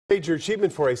Major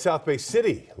achievement for a South Bay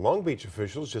city. Long Beach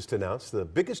officials just announced the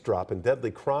biggest drop in deadly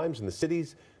crimes in the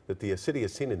cities that the city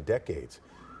has seen in decades.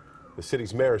 The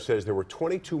city's mayor says there were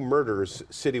 22 murders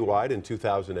citywide in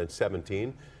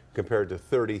 2017 compared to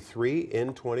 33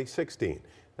 in 2016.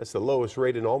 That's the lowest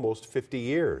rate in almost 50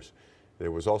 years.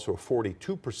 There was also a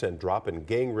 42% drop in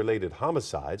gang-related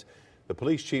homicides. The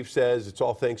police chief says it's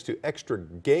all thanks to extra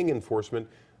gang enforcement,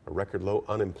 a record low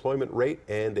unemployment rate,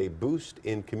 and a boost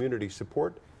in community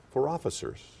support for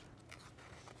officers.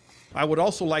 I would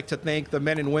also like to thank the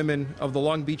men and women of the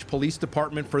Long Beach Police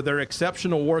Department for their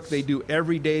exceptional work they do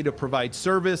every day to provide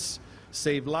service,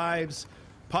 save lives,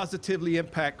 positively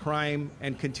impact crime,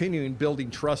 and continuing building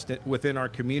trust within our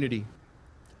community.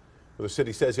 The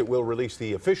city says it will release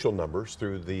the official numbers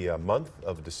through the month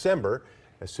of December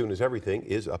as soon as everything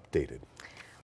is updated.